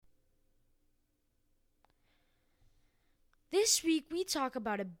This week we talk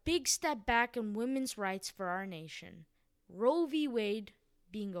about a big step back in women's rights for our nation. Roe v. Wade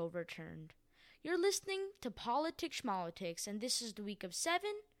being overturned. You're listening to Politics Schmolitics, and this is the week of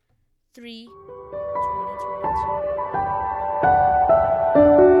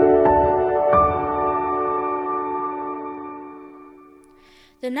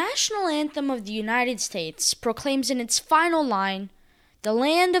The national anthem of the United States proclaims in its final line, "The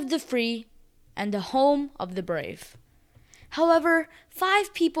land of the free and the home of the brave." However,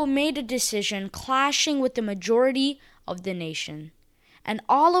 5 people made a decision clashing with the majority of the nation. And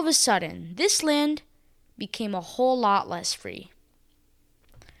all of a sudden, this land became a whole lot less free.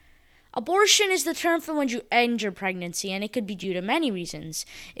 Abortion is the term for when you end your pregnancy, and it could be due to many reasons.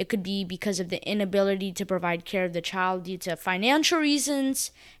 It could be because of the inability to provide care of the child due to financial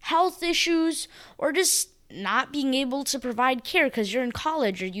reasons, health issues, or just not being able to provide care because you're in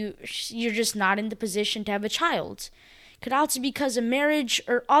college or you're just not in the position to have a child. It could also be because of marriage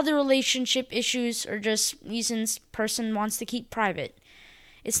or other relationship issues or just reasons person wants to keep private.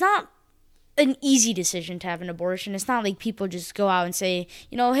 It's not an easy decision to have an abortion. It's not like people just go out and say,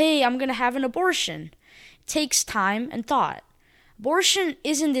 hey, I'm going to have an abortion. It takes time and thought. Abortion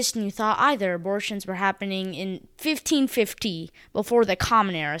isn't this new thought either. Abortions were happening in 1550, before the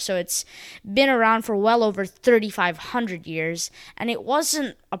Common Era, so it's been around for well over 3,500 years, and it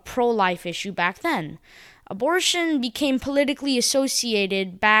wasn't a pro-life issue back then. Abortion became politically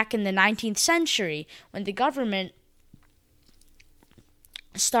associated back in the 19th century when the government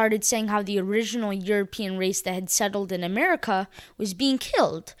started saying how the original European race that had settled in America was being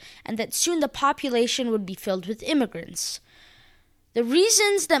killed, and that soon the population would be filled with immigrants. The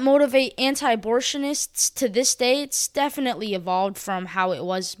reasons that motivate anti-abortionists to this day, it's definitely evolved from how it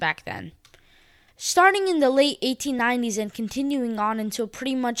was back then. Starting in the late 1890s and continuing on until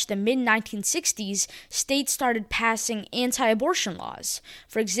pretty much the mid-1960s, states started passing anti-abortion laws.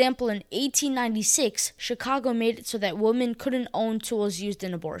 For example, in 1896, Chicago made it so that women couldn't own tools used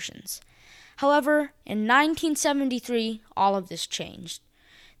in abortions. However, in 1973, all of this changed.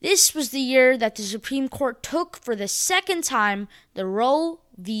 This was the year that the Supreme Court took for the second time the Roe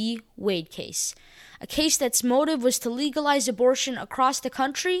v. Wade case, a case that's motive was to legalize abortion across the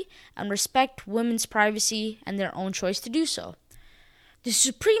country and respect women's privacy and their own choice to do so. The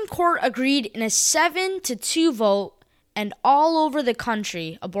Supreme Court agreed in a 7-2 vote, and all over the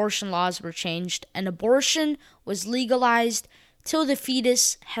country, abortion laws were changed, and abortion was legalized till the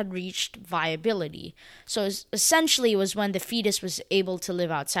fetus had reached viability. So essentially it was when the fetus was able to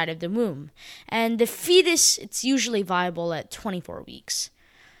live outside of the womb. And the fetus, it's usually viable at 24 weeks.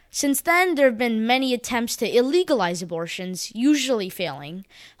 Since then, there have been many attempts to illegalize abortions, usually failing.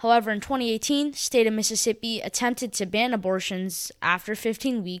 However, in 2018, the state of Mississippi attempted to ban abortions after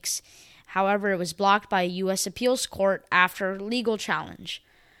 15 weeks. However, it was blocked by a U.S. appeals court after legal challenge.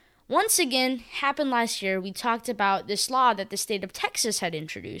 Once again, happened last year, we talked about this law that the state of Texas had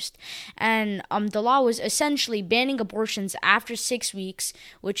introduced. And the law was essentially banning abortions after 6 weeks,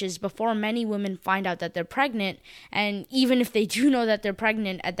 which is before many women find out that they're pregnant. And even if they do know that they're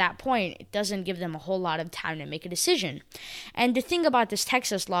pregnant at that point, it doesn't give them a whole lot of time to make a decision. And the thing about this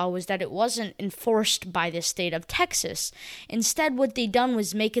Texas law was that it wasn't enforced by the state of Texas. Instead, what they done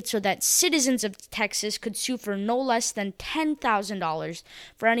was make it so that citizens of Texas could sue for no less than $10,000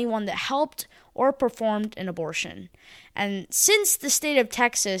 for anyone that helped or performed an abortion. And since the state of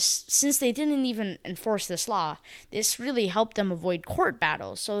Texas, since they didn't even enforce this law, this really helped them avoid court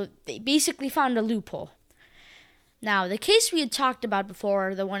battles. So they basically found a loophole. Now, the case we had talked about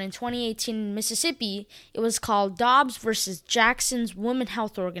before, the one in 2018 in Mississippi, it was called Dobbs versus Jackson's Women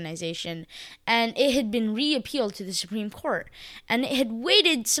Health Organization, and it had been re-appealed to the Supreme Court. And it had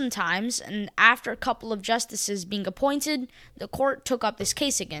waited some times, and after a couple of justices being appointed, the court took up this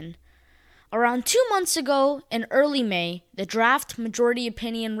case again. Around 2 months ago, in early May, the draft majority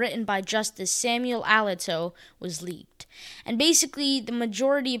opinion written by Justice Samuel Alito was leaked. And basically, the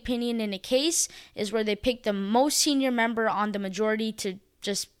majority opinion in a case is where they pick the most senior member on the majority to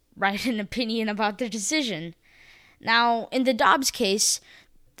just write an opinion about their decision. Now, in the Dobbs case,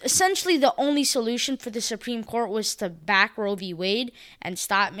 essentially the only solution for the Supreme Court was to back Roe v. Wade and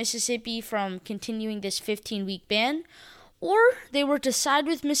stop Mississippi from continuing this 15-week ban, or they were to side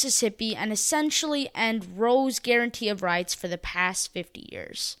with Mississippi and essentially end Roe's guarantee of rights for the past 50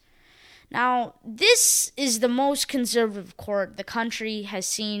 years. Now, this is the most conservative court the country has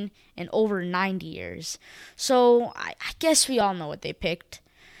seen in over 90 years. So, I guess we all know what they picked.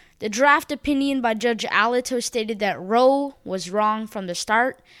 The draft opinion by Judge Alito stated that Roe was wrong from the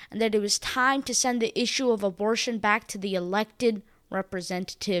start and that it was time to send the issue of abortion back to the elected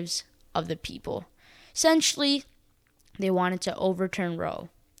representatives of the people. Essentially, They wanted to overturn Roe.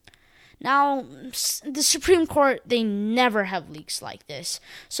 Now, the Supreme Court, they never have leaks like this.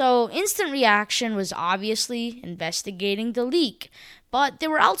 So, instant reaction was obviously investigating the leak. But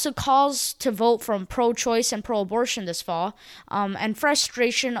there were also calls to vote from pro-choice and pro-abortion this fall, and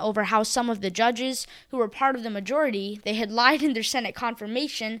frustration over how some of the judges who were part of the majority, they had lied in their Senate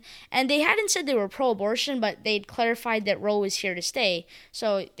confirmation, and they hadn't said they were pro-abortion, but they'd clarified that Roe was here to stay.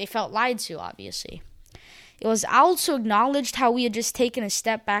 So they felt lied to, obviously. It was also acknowledged how we had just taken a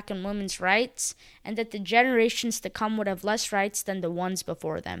step back in women's rights, and that the generations to come would have less rights than the ones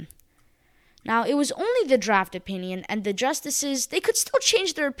before them. Now, it was only the draft opinion, and the justices, they could still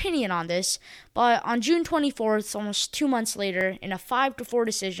change their opinion on this, but on June 24th, almost 2 months later, in a 5-4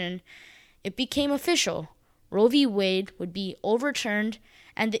 decision, it became official. Roe v. Wade would be overturned,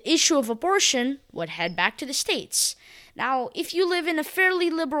 and the issue of abortion would head back to the states. Now, if you live in a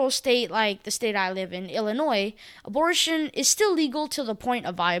fairly liberal state like the state I live in, Illinois, abortion is still legal to the point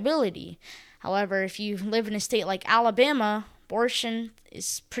of viability. However, if you live in a state like Alabama, abortion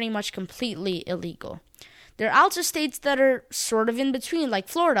is pretty much completely illegal. There are also states that are sort of in between, like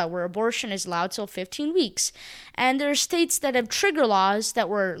Florida, where abortion is allowed till 15 weeks. And there are states that have trigger laws that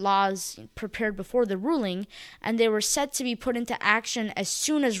were laws prepared before the ruling, and they were set to be put into action as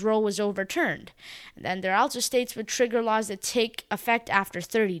soon as Roe was overturned. And then there are also states with trigger laws that take effect after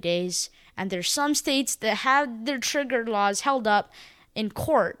 30 days. And there are some states that have their trigger laws held up in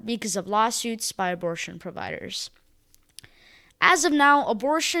court because of lawsuits by abortion providers. As of now,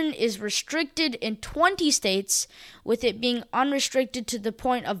 abortion is restricted in 20 states, with it being unrestricted to the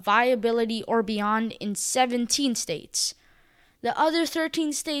point of viability or beyond in 17 states. The other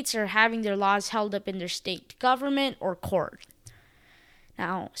 13 states are having their laws held up in their state government or court.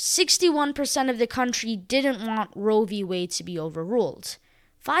 Now, 61% of the country didn't want Roe v. Wade to be overruled.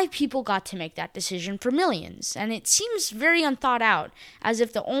 5 people got to make that decision for millions, and it seems very unthought out, as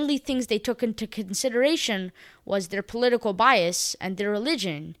if the only things they took into consideration was their political bias and their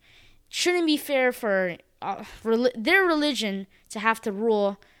religion. It shouldn't be fair for their religion to have to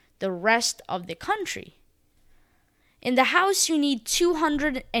rule the rest of the country. In the House, you need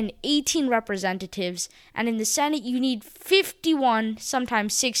 218 representatives, and in the Senate, you need 51,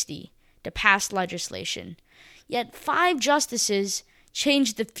 sometimes 60, to pass legislation. Yet 5 justices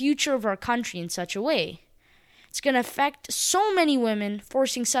change the future of our country in such a way. It's going to affect so many women,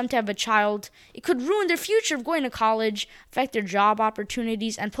 forcing some to have a child. It could ruin their future of going to college, affect their job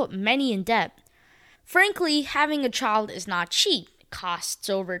opportunities, and put many in debt. Frankly, having a child is not cheap. It costs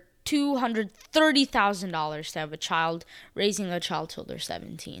over $230,000 to have a child, raising a child till they're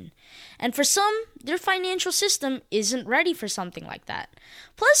 17. And for some, their financial system isn't ready for something like that.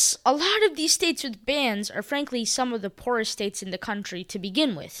 Plus, a lot of these states with bans are frankly some of the poorest states in the country to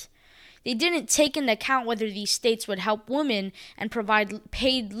begin with. They didn't take into account whether these states would help women and provide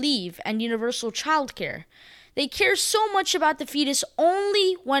paid leave and universal child care. They care so much about the fetus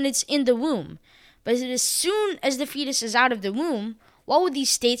only when it's in the womb. But as soon as the fetus is out of the womb, what would these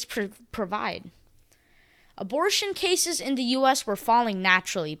states provide? Abortion cases in the U.S. were falling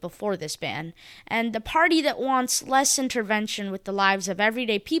naturally before this ban, and the party that wants less intervention with the lives of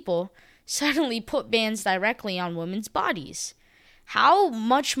everyday people suddenly put bans directly on women's bodies. How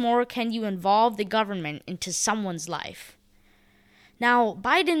much more can you involve the government into someone's life? Now,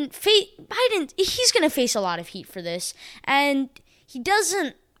 Biden, he's going to face a lot of heat for this, and he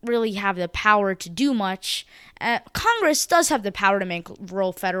doesn't really have the power to do much. Congress does have the power to make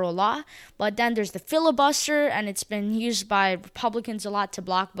Roe federal law, but then there's the filibuster, and it's been used by Republicans a lot to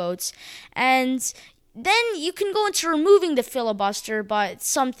block votes. And then you can go into removing the filibuster, but it's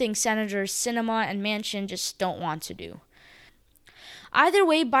something Senators Sinema and Manchin just don't want to do. Either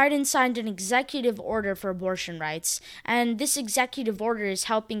way, Biden signed an executive order for abortion rights, and this executive order is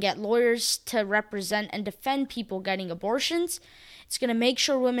helping get lawyers to represent and defend people getting abortions. It's going to make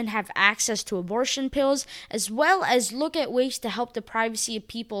sure women have access to abortion pills, as well as look at ways to help the privacy of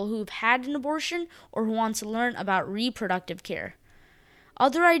people who've had an abortion or who want to learn about reproductive care.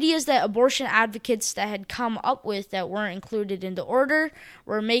 Other ideas that abortion advocates that had come up with that weren't included in the order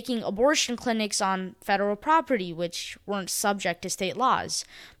were making abortion clinics on federal property, which weren't subject to state laws.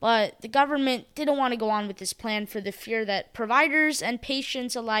 But the government didn't want to go on with this plan for the fear that providers and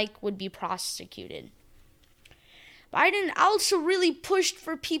patients alike would be prosecuted. Biden also really pushed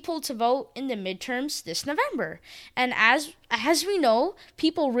for people to vote in the midterms this November. And as we know,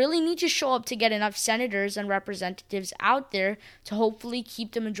 people really need to show up to get enough senators and representatives out there to hopefully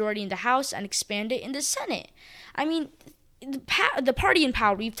keep the majority in the House and expand it in the Senate. I mean, the party in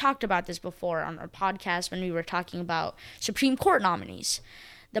power, we've talked about this before on our podcast when we were talking about Supreme Court nominees.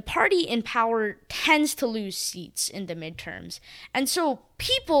 the party in power tends to lose seats in the midterms. And so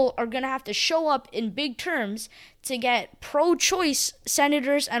people are going to have to show up in big terms to get pro-choice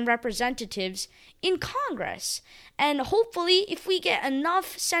senators and representatives in Congress. And hopefully, if we get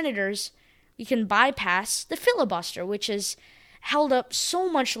enough senators, we can bypass the filibuster, which has held up so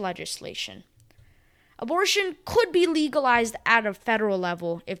much legislation. Abortion could be legalized at a federal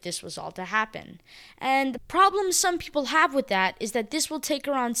level if this was all to happen. And the problem some people have with that is that this will take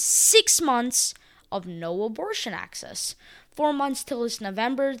around 6 months of no abortion access. 4 months till it's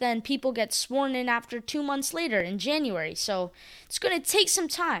November, then people get sworn in after 2 months later in January. So it's going to take some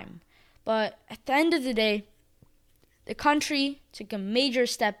time. But at the end of the day, the country took a major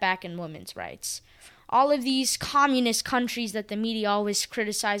step back in women's rights. All of these communist countries that the media always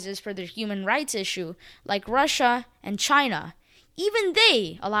criticizes for their human rights issue, like Russia and China, even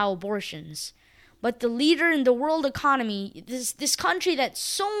they allow abortions. But the leader in the world economy, this country that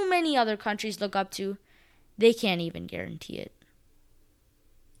so many other countries look up to, they can't even guarantee it.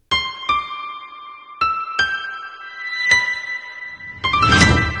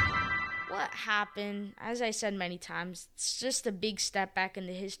 What happened, as I said many times, it's just a big step back in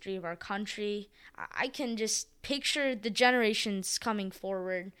the history of our country. I can just picture the generations coming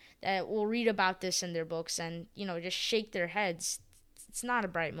forward that will read about this in their books and, just shake their heads. It's not a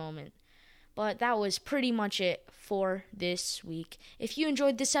bright moment. But that was pretty much it for this week. If you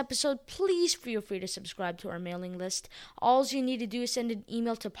enjoyed this episode, please feel free to subscribe to our mailing list. All you need to do is send an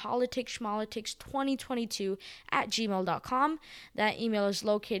email to politicsschmolitics2022@gmail.com. That email is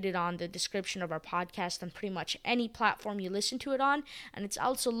located on the description of our podcast on pretty much any platform you listen to it on, and it's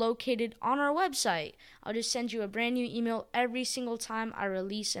also located on our website. I'll just send you a brand new email every single time I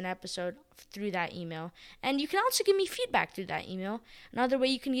release an episode through that email. And you can also give me feedback through that email. Another way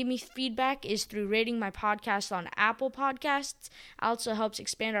you can give me feedback is through rating my podcast on Apple Podcasts. It also helps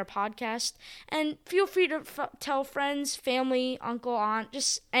expand our podcast. And feel free to tell friends, family, uncle, aunt,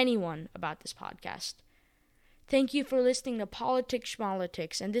 just anyone about this podcast. Thank you for listening to Politics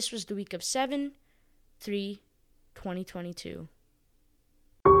Schmolitics, and this was the week of 7/3/2022.